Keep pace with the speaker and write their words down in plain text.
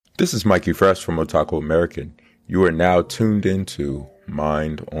This is Mikey Fresh from Otaku American. You are now tuned into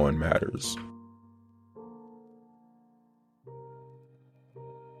Mind on Matters.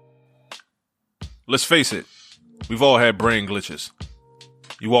 Let's face it, we've all had brain glitches.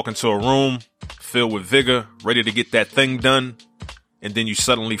 You walk into a room filled with vigor, ready to get that thing done, and then you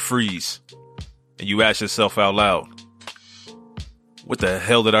suddenly freeze, and you ask yourself out loud, what the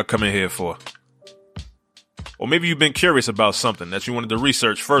hell did I come in here for? Or maybe you've been curious about something that you wanted to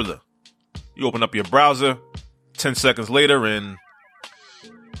research further. You open up your browser, 10 seconds later, and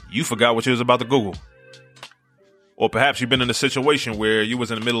you forgot what you was about to Google. Or perhaps you've been in a situation where you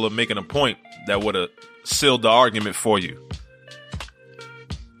was in the middle of making a point that would have sealed the argument for you,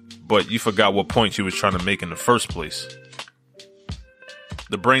 but you forgot what point you was trying to make in the first place.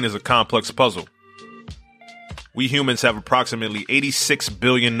 The brain is a complex puzzle. We humans have approximately 86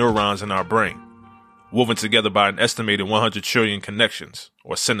 billion neurons in our brain, woven together by an estimated 100 trillion connections,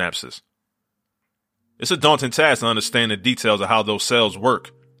 or synapses. It's a daunting task to understand the details of how those cells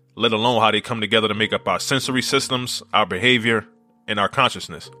work, let alone how they come together to make up our sensory systems, our behavior, and our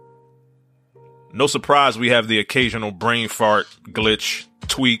consciousness. No surprise we have the occasional brain fart, glitch,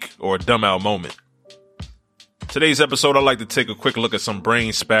 tweak, or dumb out moment. Today's episode, I'd like to take a quick look at some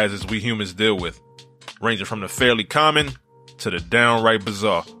brain spasms we humans deal with, ranging from the fairly common to the downright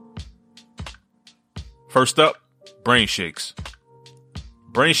bizarre. First up, brain shakes.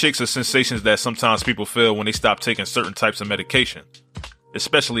 Brain shakes are sensations that sometimes people feel when they stop taking certain types of medication,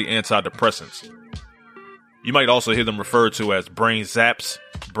 especially antidepressants. You might also hear them referred to as brain zaps,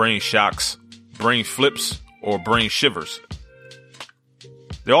 brain shocks, brain flips, or brain shivers.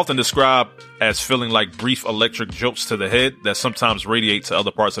 They're often described as feeling like brief electric jolts to the head that sometimes radiate to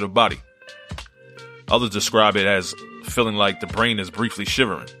other parts of the body. Others describe it as feeling like the brain is briefly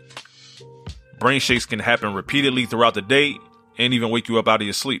shivering. Brain shakes can happen repeatedly throughout the day and even wake you up out of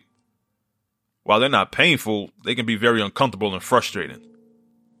your sleep. While they're not painful, they can be very uncomfortable and frustrating.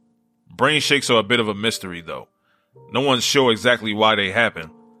 Brain shakes are a bit of a mystery, though. No one's sure exactly why they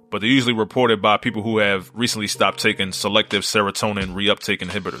happen, but they're usually reported by people who have recently stopped taking selective serotonin reuptake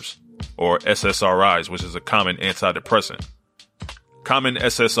inhibitors, or SSRIs, which is a common antidepressant. Common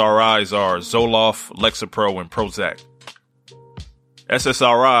SSRIs are Zoloft, Lexapro, and Prozac.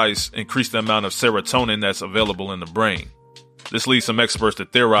 SSRIs increase the amount of serotonin that's available in the brain. This leads some experts to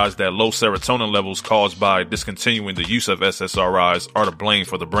theorize that low serotonin levels caused by discontinuing the use of SSRIs are to blame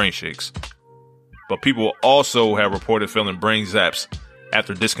for the brain shakes. But people also have reported feeling brain zaps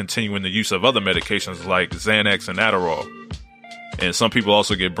after discontinuing the use of other medications like Xanax and Adderall. And some people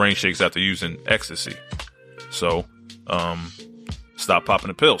also get brain shakes after using ecstasy. So, stop popping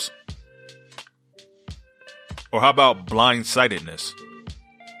the pills. Or how about blindsightedness?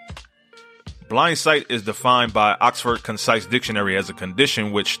 Blind sight is defined by Oxford Concise Dictionary as a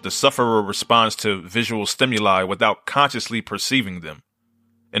condition which the sufferer responds to visual stimuli without consciously perceiving them.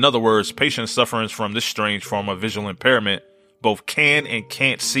 In other words, patients suffering from this strange form of visual impairment both can and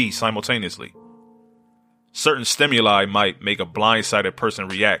can't see simultaneously. Certain stimuli might make a blindsided person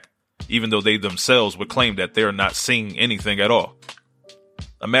react, even though they themselves would claim that they're not seeing anything at all.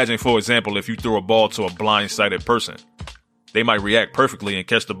 Imagine, for example, if you threw a ball to a blindsided person. They might react perfectly and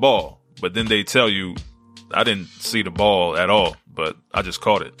catch the ball, but then they tell you, I didn't see the ball at all, but I just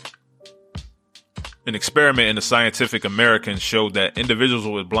caught it. An experiment in the Scientific American showed that individuals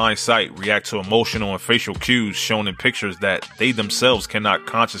with blind sight react to emotional and facial cues shown in pictures that they themselves cannot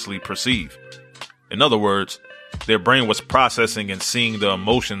consciously perceive. In other words, their brain was processing and seeing the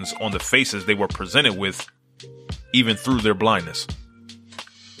emotions on the faces they were presented with, even through their blindness.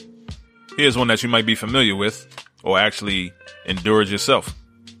 Here's one that you might be familiar with, or actually endured yourself.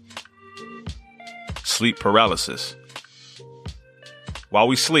 Sleep paralysis. While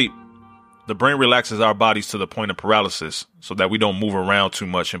we sleep, the brain relaxes our bodies to the point of paralysis so that we don't move around too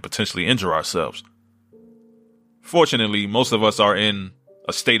much and potentially injure ourselves. Fortunately, most of us are in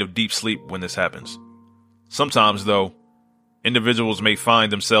a state of deep sleep when this happens. Sometimes, though, individuals may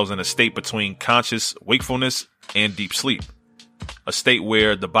find themselves in a state between conscious wakefulness and deep sleep, a state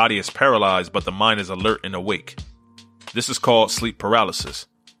where the body is paralyzed but the mind is alert and awake. This is called sleep paralysis,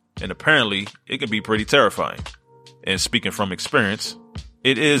 and apparently it can be pretty terrifying. And speaking from experience,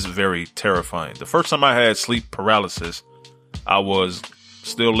 it is very terrifying. The first time I had sleep paralysis, I was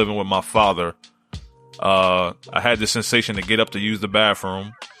still living with my father. I had this sensation to get up to use the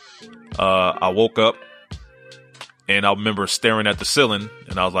bathroom. I woke up and I remember staring at the ceiling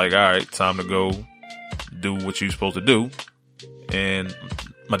and I was like, all right, time to go do what you're supposed to do. And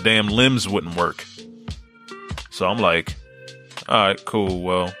my damn limbs wouldn't work. So I'm like, all right, cool.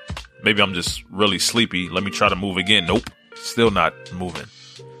 Well, maybe I'm just really sleepy. Let me try to move again. Nope. Still not moving.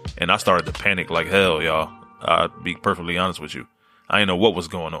 And I started to panic like hell, y'all. I'll be perfectly honest with you. I didn't know what was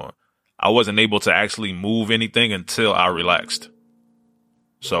going on. I wasn't able to actually move anything until I relaxed.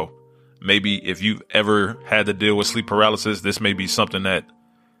 So maybe if you've ever had to deal with sleep paralysis, this may be something that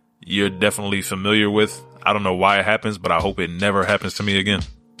you're definitely familiar with. I don't know why it happens, but I hope it never happens to me again.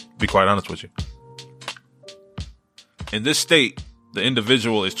 Be quite honest with you. In this state, the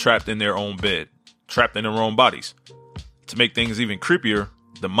individual is trapped in their own bed, trapped in their own bodies. To make things even creepier,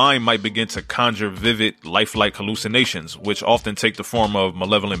 the mind might begin to conjure vivid, lifelike hallucinations, which often take the form of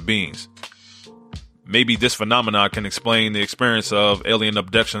malevolent beings. Maybe this phenomenon can explain the experience of alien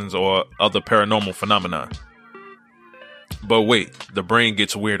abductions or other paranormal phenomena. But wait, the brain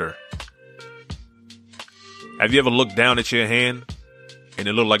gets weirder. Have you ever looked down at your hand and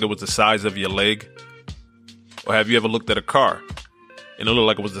it looked like it was the size of your leg? Or have you ever looked at a car and it looked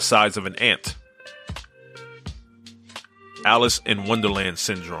like it was the size of an ant? Alice in Wonderland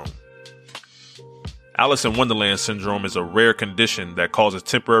syndrome. Alice in Wonderland syndrome is a rare condition that causes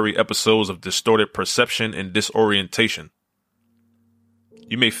temporary episodes of distorted perception and disorientation.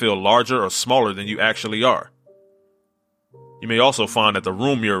 You may feel larger or smaller than you actually are. You may also find that the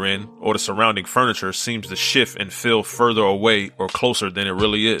room you're in or the surrounding furniture seems to shift and feel further away or closer than it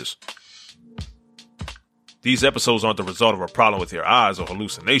really is. These episodes aren't the result of a problem with your eyes or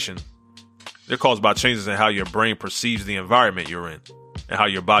hallucination. They're caused by changes in how your brain perceives the environment you're in and how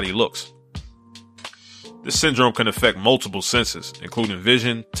your body looks. This syndrome can affect multiple senses, including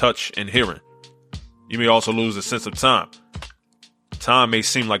vision, touch, and hearing. You may also lose the sense of time. Time may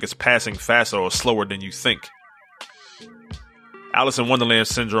seem like it's passing faster or slower than you think. Alice in Wonderland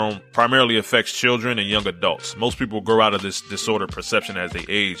syndrome primarily affects children and young adults. Most people grow out of this disordered perception as they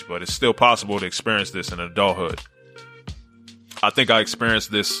age, but it's still possible to experience this in adulthood. I think I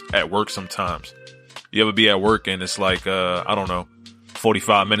experienced this at work sometimes. You ever be at work and it's like,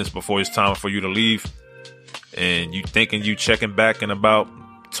 45 minutes before it's time for you to leave, and you thinking you checking back in about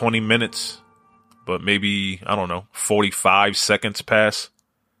 20 minutes, but maybe, 45 seconds pass?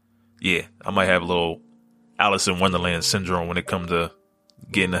 Yeah, I might have a little Alice in Wonderland syndrome when it comes to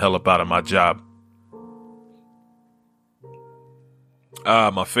getting the hell up out of my job.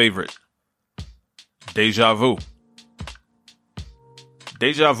 My favorite. Deja vu.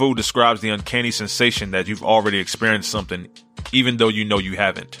 Deja vu describes the uncanny sensation that you've already experienced something, even though you know you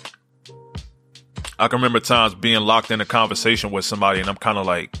haven't. I can remember times being locked in a conversation with somebody and I'm kind of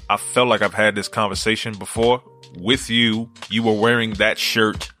like, I felt like I've had this conversation before with you. You were wearing that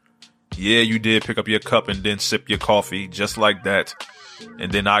shirt. Yeah, you did pick up your cup and then sip your coffee just like that.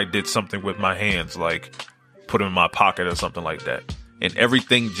 And then I did something with my hands, like put them in my pocket or something like that. And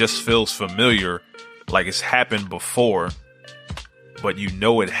everything just feels familiar, like it's happened before, but you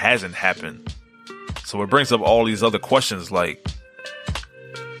know it hasn't happened. So it brings up all these other questions like,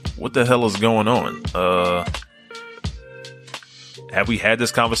 what the hell is going on? Have we had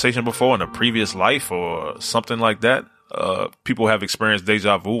this conversation before in a previous life or something like that? People have experienced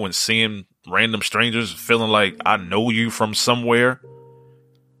deja vu when seeing random strangers, feeling like I know you from somewhere,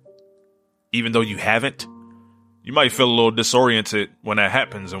 even though you haven't. You might feel a little disoriented when that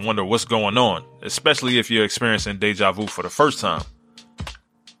happens and wonder what's going on, especially if you're experiencing deja vu for the first time.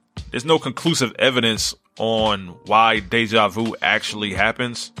 There's no conclusive evidence on why deja vu actually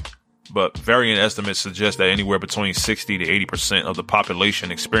happens, but varying estimates suggest that anywhere between 60 to 80% of the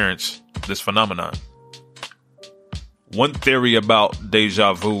population experience this phenomenon. One theory about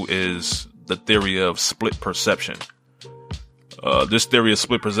deja vu is the theory of split perception. This theory of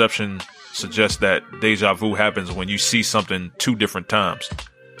split perception suggests that deja vu happens when you see something two different times.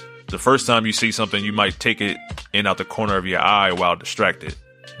 The first time you see something, you might take it in out the corner of your eye while distracted.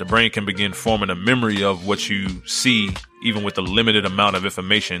 The brain can begin forming a memory of what you see, even with the limited amount of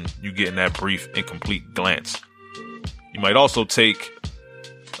information you get in that brief, incomplete glance. You might also take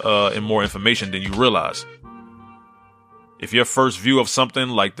in more information than you realize. If your first view of something,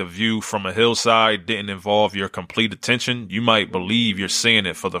 like the view from a hillside, didn't involve your complete attention, you might believe you're seeing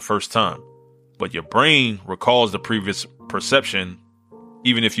it for the first time. But your brain recalls the previous perception,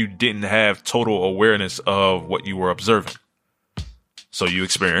 even if you didn't have total awareness of what you were observing. So you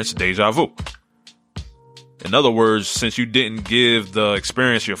experience deja vu. In other words, since you didn't give the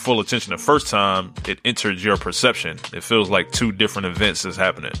experience your full attention the first time, it entered your perception. It feels like two different events is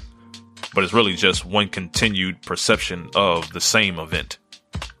happening, but it's really just one continued perception of the same event.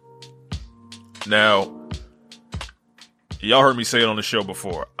 Now, y'all heard me say it on the show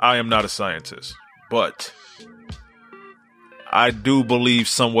before. I am not a scientist, but I do believe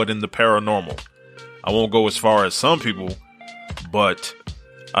somewhat in the paranormal. I won't go as far as some people, but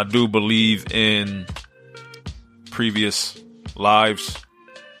I do believe in previous lives,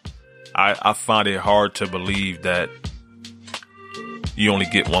 I find it hard to believe that you only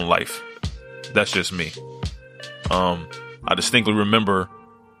get one life. That's just me. I distinctly remember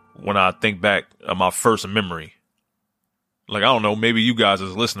when I think back of my first memory. Like, I don't know, maybe you guys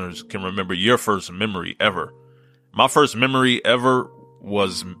as listeners can remember your first memory ever. My first memory ever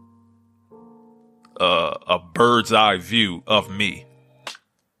was a bird's eye view of me.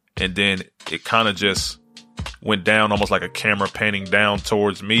 And then it kind of just went down almost like a camera panning down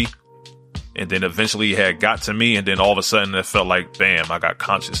towards me. And then eventually it had got to me. And then all of a sudden it felt like, bam, I got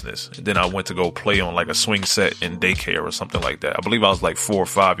consciousness. And then I went to go play on like a swing set in daycare or something like that. I believe I was like 4 or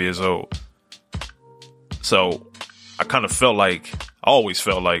 5 years old. So I kind of felt like, I always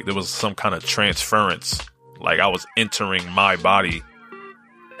felt like there was some kind of transference. Like I was entering my body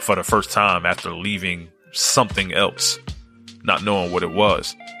for the first time after leaving something else, not knowing what it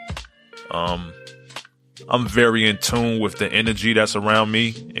was. I'm very in tune with the energy that's around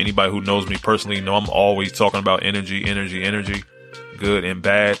me. Anybody who knows me personally know I'm always talking about energy, good and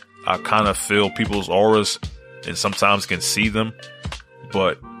bad. I kind of feel people's auras and sometimes can see them,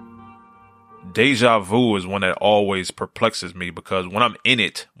 but deja vu is one that always perplexes me, because when I'm in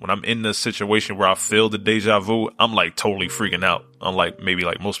it, when I'm in the situation where I feel the deja vu, I'm like totally freaking out. Unlike maybe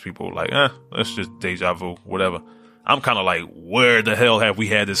like most people, like, that's just deja vu, whatever. I'm kind of like, where the hell have we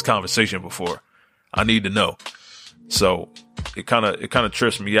had this conversation before? I need to know. So it kind of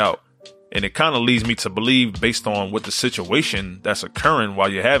trips me out, and it kind of leads me to believe, based on what the situation that's occurring while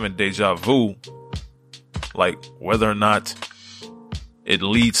you're having deja vu, like whether or not it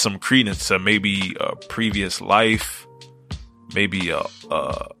leads some credence to maybe a previous life, maybe a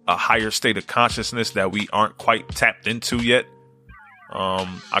higher state of consciousness that we aren't quite tapped into yet.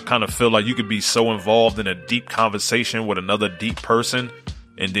 I kind of feel like you could be so involved in a deep conversation with another deep person,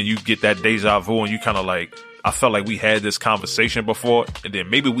 and then you get that deja vu, and you kind of like, I felt like we had this conversation before, and then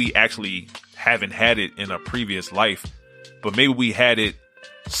maybe we actually haven't had it in a previous life, but maybe we had it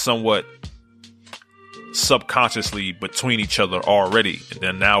somewhat subconsciously between each other already, and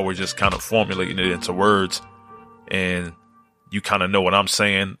then now we're just kind of formulating it into words, and you kind of know what I'm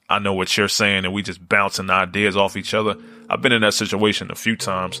saying, I know what you're saying, and we just bouncing ideas off each other. I've been in that situation a few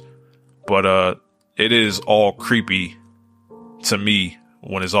times, but it is all creepy to me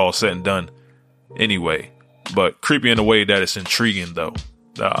when it's all said and done anyway. But creepy in a way that it's intriguing, though.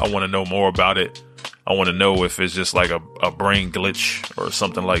 I want to know more about it. I want to know if it's just like a brain glitch or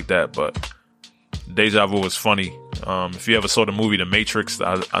something like that. But deja vu is funny. If you ever saw the movie The Matrix,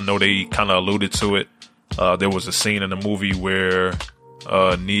 I know they kind of alluded to it. There was a scene in the movie where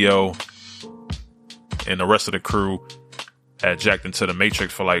Neo and the rest of the crew had jacked into the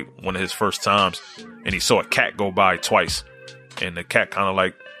Matrix for like one of his first times, and he saw a cat go by twice, and the cat kind of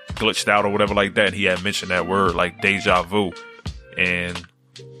like glitched out or whatever like that. And he had mentioned that word like deja vu, and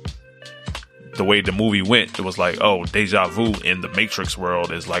the way the movie went, it was like, oh, deja vu in the Matrix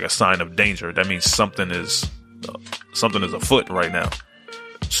world is like a sign of danger. That means something is afoot right now.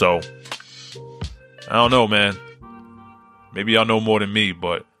 So I don't know, man. Maybe y'all know more than me,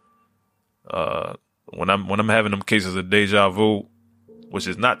 but when I'm having them cases of deja vu, which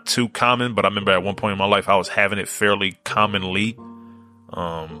is not too common, but I remember at one point in my life I was having it fairly commonly.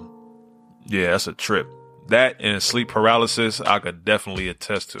 Yeah, that's a trip. That and sleep paralysis, I could definitely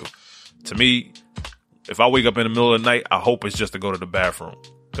attest to. To me, if I wake up in the middle of the night, I hope it's just to go to the bathroom,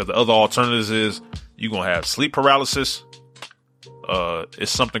 because the other alternatives is you're gonna have sleep paralysis,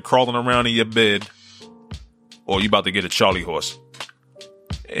 it's something crawling around in your bed, or you about to get a Charlie horse.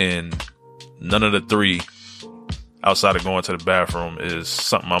 And none of the three, outside of going to the bathroom, is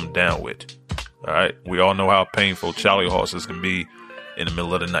something I'm down with. All right. We all know how painful Charlie horses can be in the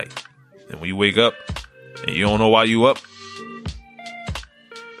middle of the night. And when you wake up and you don't know why you up,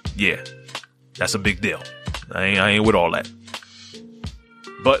 yeah, that's a big deal. I ain't with all that.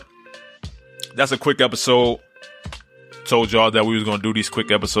 But that's a quick episode. Told y'all that we was going to do these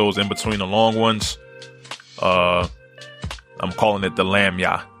quick episodes in between the long ones. I'm calling it the lamb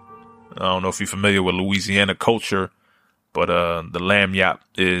yap. I don't know if you're familiar with Louisiana culture, but the lamb yap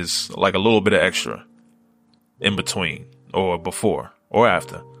is like a little bit of extra in between, or before or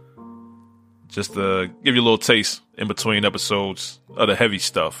after, just to give you a little taste in between episodes of the heavy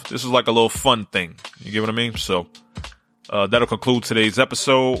stuff. This is like a little fun thing. You get what I mean? So that'll conclude today's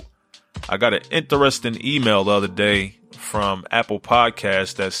episode. I got an interesting email the other day from Apple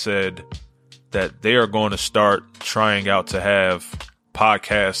Podcasts that said that they are going to start trying out to have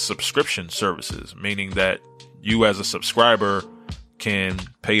podcast subscription services, meaning that you as a subscriber can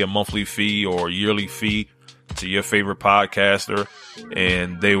pay a monthly fee or a yearly fee to your favorite podcaster,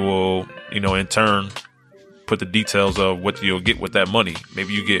 and they will, in turn, put the details of what you'll get with that money.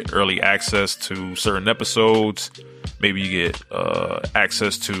 Maybe you get early access to certain episodes. Maybe you get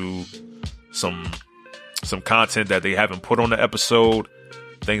access to some content that they haven't put on the episode,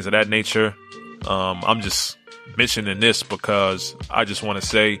 things of that nature. I'm just mentioning this because I just want to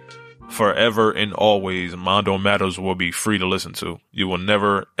say, forever and always, Mondo Matters will be free to listen to. You will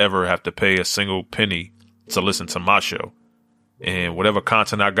never, ever have to pay a single penny to listen to my show. And whatever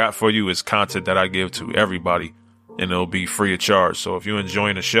content I got for you is content that I give to everybody, and it'll be free of charge. So if you're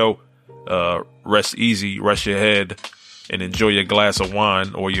enjoying the show, rest easy, rest your head, and enjoy your glass of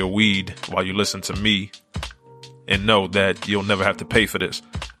wine or your weed while you listen to me, and know that you'll never have to pay for this,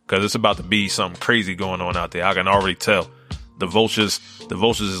 because it's about to be something crazy going on out there. I can already tell. The vultures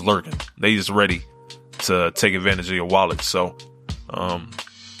is lurking. They just ready to take advantage of your wallet. So,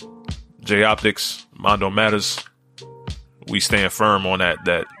 J Optics, Mondo Matters, we stand firm on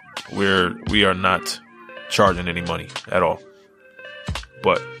that we are not charging any money at all.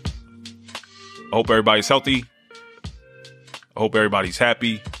 But I hope everybody's healthy. I hope everybody's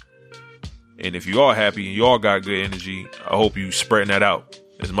happy. And if you are happy and you all got good energy, I hope you spreading that out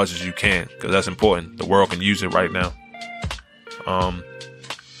as much as you can, because that's important. The world can use it right now.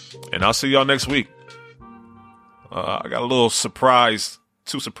 And I'll see y'all next week. I got a little surprise,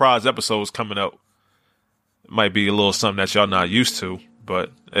 2 surprise episodes coming up. It might be a little something that y'all not used to,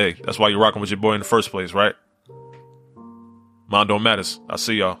 but hey, that's why you're rocking with your boy in the first place, right? Mondo Matters. I'll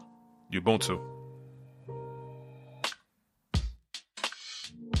see y'all. Ubuntu.